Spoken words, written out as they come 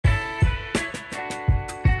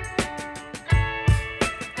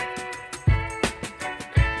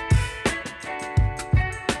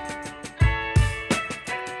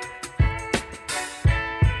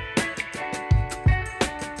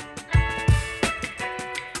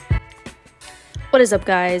What is up,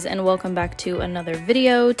 guys, and welcome back to another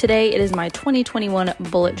video. Today it is my 2021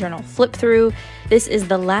 bullet journal flip through. This is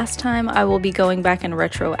the last time I will be going back and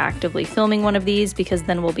retroactively filming one of these because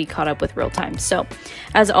then we'll be caught up with real time. So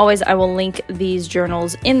as always, I will link these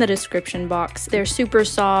journals in the description box. They're super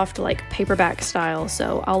soft, like paperback style,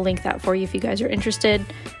 so I'll link that for you if you guys are interested.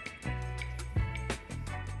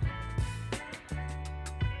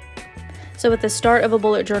 So at the start of a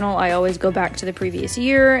bullet journal, I always go back to the previous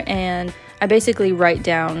year and I basically write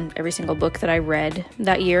down every single book that I read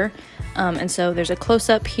that year. And so there's a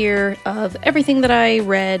close-up here of everything that I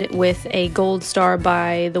read with a gold star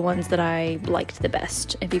by the ones that I liked the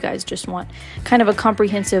best, if you guys just want kind of a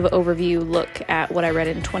comprehensive overview look at what I read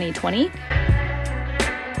in 2020.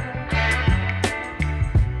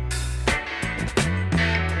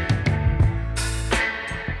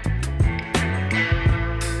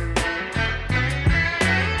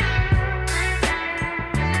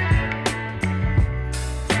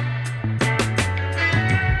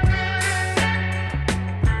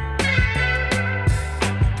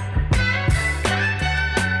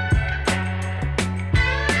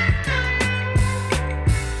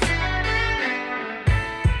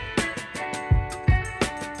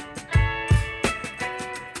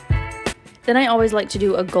 Then I always like to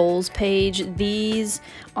do a goals page. These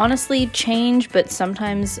honestly change, but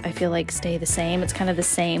sometimes I feel like stay the same. It's kind of the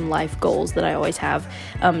same life goals that I always have,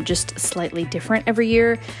 just slightly different every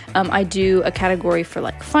year. I do a category for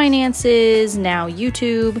like finances, now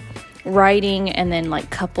YouTube, writing, and then like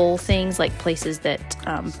couple things like places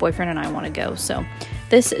that boyfriend and I want to go. So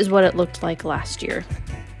this is what it looked like last year.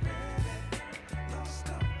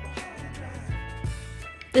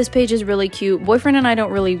 This page is really cute. Boyfriend and I don't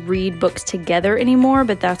really read books together anymore,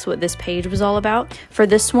 but that's what this page was all about. For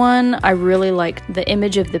this one, I really liked the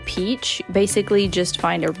image of the peach. Basically, just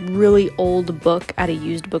find a really old book at a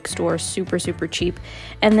used bookstore, super, super cheap,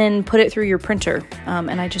 and then put it through your printer.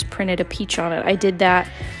 And I just printed a peach on it. I did that,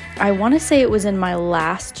 I want to say it was in my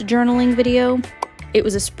last journaling video. It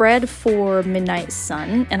was a spread for Midnight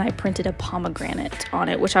Sun, and I printed a pomegranate on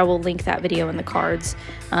it, which I will link that video in the cards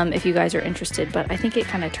if you guys are interested, but I think it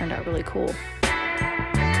kind of turned out really cool.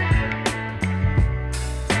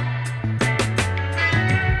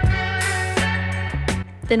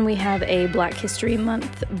 Then we have a Black History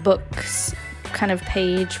Month books kind of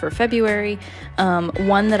page for February.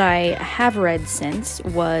 One that I have read since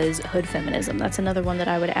was Hood Feminism. That's another one that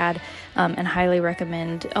I would add and highly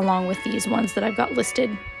recommend along with these ones that I've got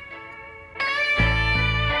listed.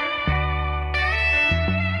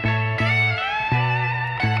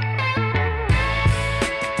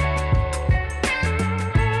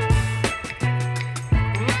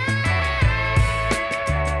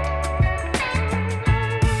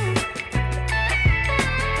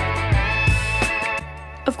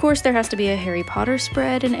 Of course, there has to be a Harry Potter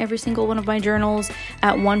spread in every single one of my journals.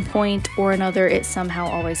 At one point or another, it somehow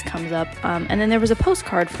always comes up. And then there was a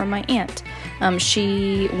postcard from my aunt.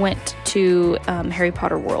 She went to Harry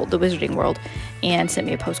Potter World, the Wizarding World, and sent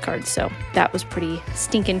me a postcard. So that was pretty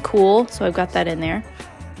stinking cool. So I've got that in there.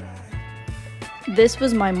 This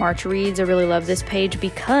was my March reads. I really love this page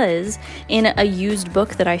because in a used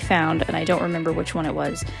book that I found, and I don't remember which one it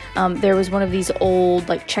was, there was one of these old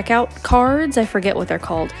like checkout cards. I forget what they're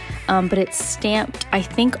called, but it's stamped, I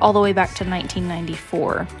think, all the way back to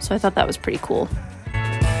 1994. So I thought that was pretty cool.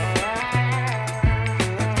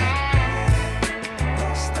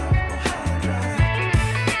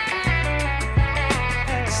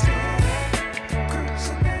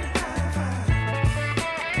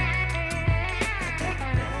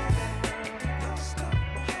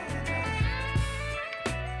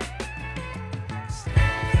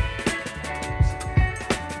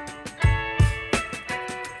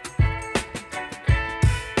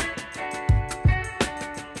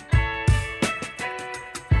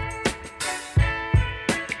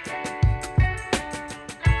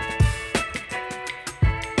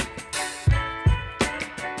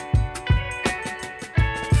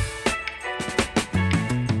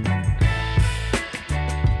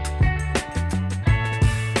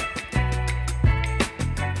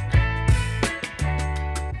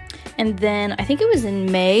 And then I think it was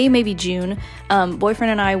in May, maybe June, boyfriend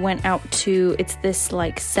and I went out to, it's this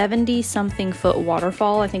like 70-something foot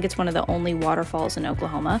waterfall. I think it's one of the only waterfalls in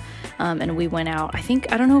Oklahoma. And we went out,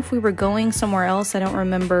 I don't know if we were going somewhere else. I don't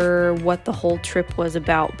remember what the whole trip was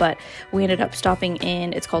about, but we ended up stopping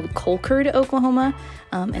in, it's called Colcord, Oklahoma.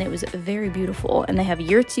 And it was very beautiful. And they have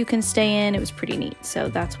yurts you can stay in. It was pretty neat. So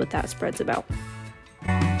that's what that spread's about.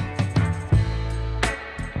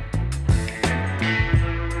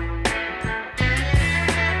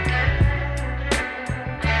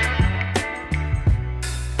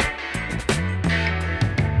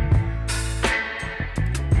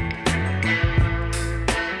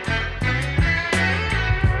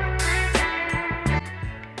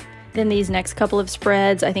 Then these next couple of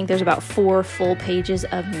spreads, I think there's about 4 full pages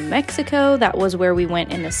of New Mexico. That was where we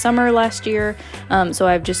went in the summer last year. So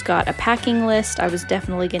I've just got a packing list. I was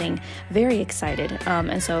definitely getting very excited.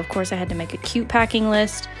 And so of course I had to make a cute packing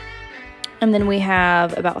list. And then we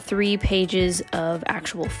have about 3 pages of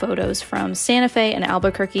actual photos from Santa Fe and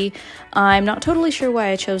Albuquerque. I'm not totally sure why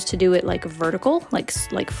I chose to do it like vertical, like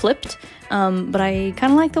flipped, but I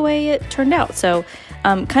kind of like the way it turned out. So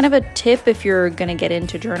kind of a tip if you're gonna get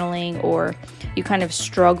into journaling, or you kind of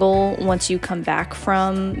struggle once you come back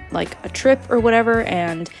from like a trip or whatever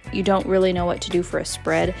and you don't really know what to do for a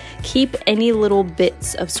spread, keep any little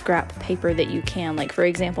bits of scrap paper that you can. Like for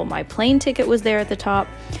example, my plane ticket was there at the top.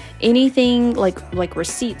 Anything like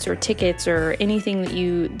receipts or tickets or anything that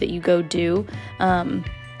you go do,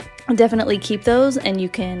 definitely keep those, and you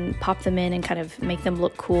can pop them in and kind of make them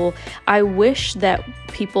look cool. I wish that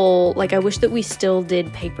I wish that we still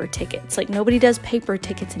did paper tickets. Like nobody does paper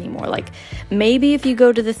tickets anymore. Like maybe if you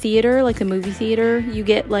go to the theater, like the movie theater, you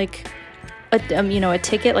get like a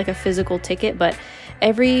ticket, like a physical ticket, but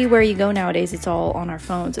everywhere you go nowadays, it's all on our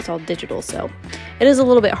phones. It's all digital. So it is a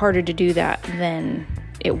little bit harder to do that than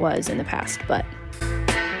it was in the past, but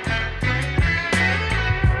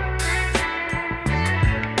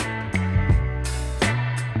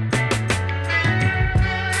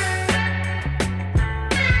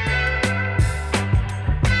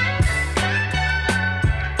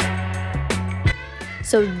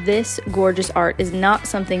so this gorgeous art is not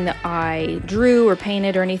something that I drew or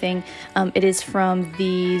painted or anything. It is from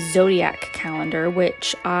the Zodiac calendar,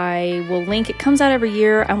 which I will link. It comes out every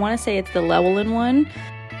year. I want to say it's the Llewellyn one.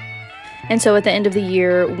 And so at the end of the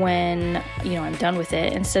year, when I'm done with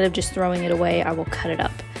it, instead of just throwing it away, I will cut it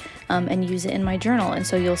up and use it in my journal. And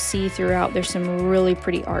so you'll see throughout there's some really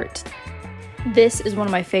pretty art. This is one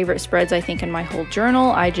of my favorite spreads, I think, in my whole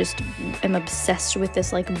journal. I just am obsessed with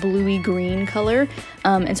this like bluey green color.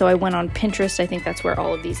 And so I went on Pinterest. I think that's where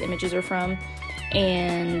all of these images are from.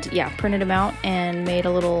 And yeah, printed them out and made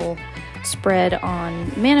a little spread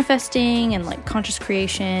on manifesting and like conscious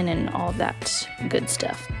creation and all of that good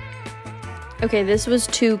stuff. Okay, this was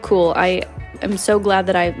too cool. I am so glad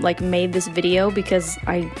that I made this video because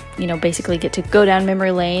I, basically get to go down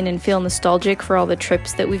memory lane and feel nostalgic for all the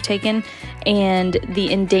trips that we've taken. And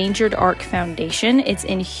the Endangered Ark Foundation, it's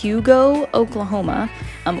in Hugo, Oklahoma,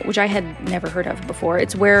 which I had never heard of before.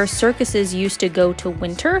 It's where circuses used to go to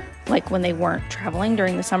winter, like when they weren't traveling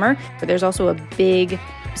during the summer. But there's also a big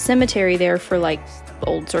cemetery there for like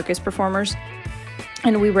old circus performers.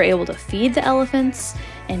 And we were able to feed the elephants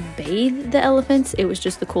and bathe the elephants. It was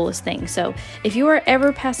just the coolest thing. So if you are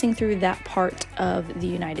ever passing through that part of the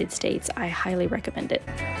United States, I highly recommend it.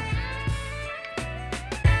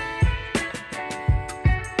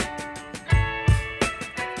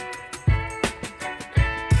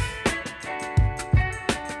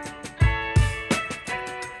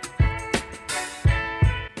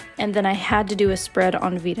 And then I had to do a spread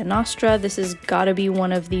on Vita Nostra. This has got to be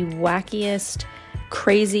one of the wackiest,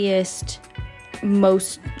 craziest,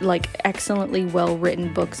 most excellently well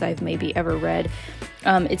written books I've maybe ever read.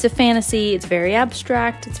 It's a fantasy. It's very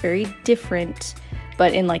abstract. It's very different,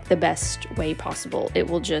 but in the best way possible. It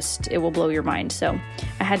will blow your mind. So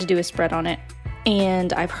I had to do a spread on it,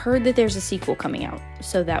 and I've heard that there's a sequel coming out,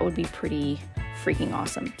 so that would be pretty freaking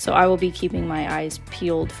awesome. So I will be keeping my eyes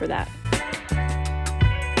peeled for that.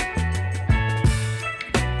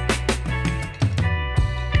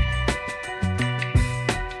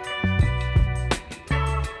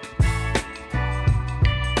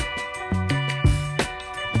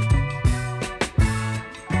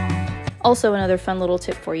 Also, another fun little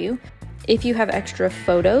tip for you. If you have extra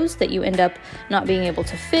photos that you end up not being able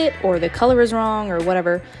to fit, or the color is wrong or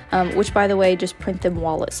whatever, which by the way, just print them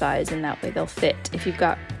wallet size and that way they'll fit. If you've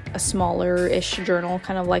got a smaller-ish journal,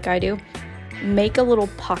 kind of like I do, make a little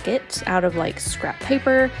pocket out of scrap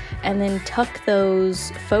paper and then tuck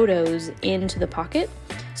those photos into the pocket.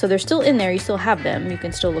 So they're still in there, you still have them, you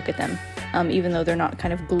can still look at them, even though they're not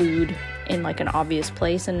kind of glued in an obvious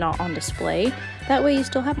place and not on display. That way you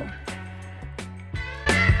still have them.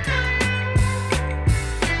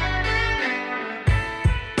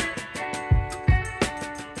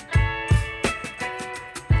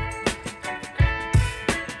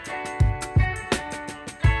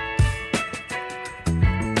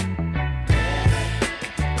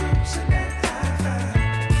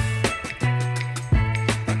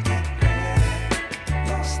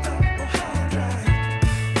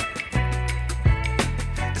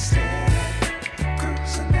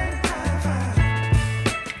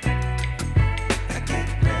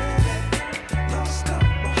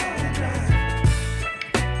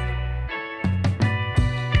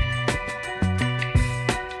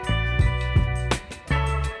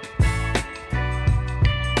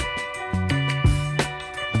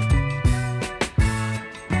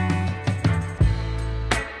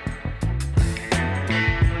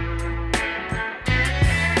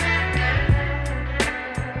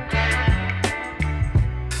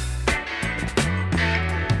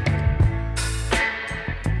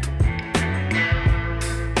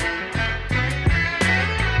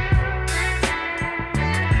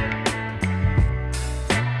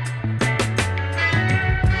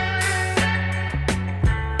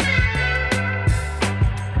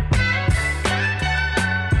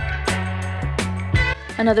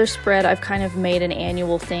 Another spread I've kind of made an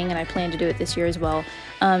annual thing, and I plan to do it this year as well,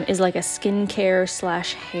 is like a skincare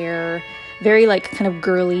slash hair, very like kind of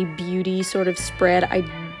girly beauty sort of spread. I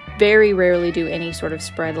very rarely do any sort of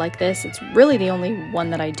spread like this. It's really the only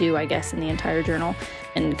one that I do, I guess, in the entire journal,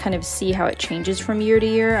 and kind of see how it changes from year to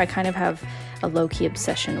year. I kind of have a low-key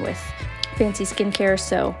obsession with fancy skincare,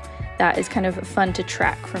 so that is kind of fun to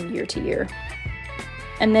track from year to year.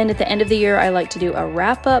 And then at the end of the year, I like to do a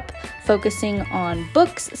wrap-up focusing on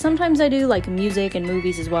books. Sometimes I do like music and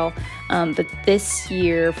movies as well, but this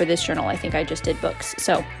year for this journal, I think I just did books.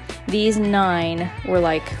 So these 9 were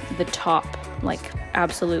like the top, like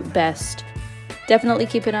absolute best. Definitely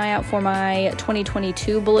keep an eye out for my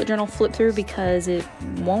 2022 bullet journal flip through, because it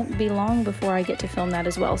won't be long before I get to film that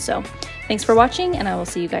as well. So thanks for watching, and I will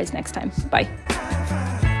see you guys next time. Bye.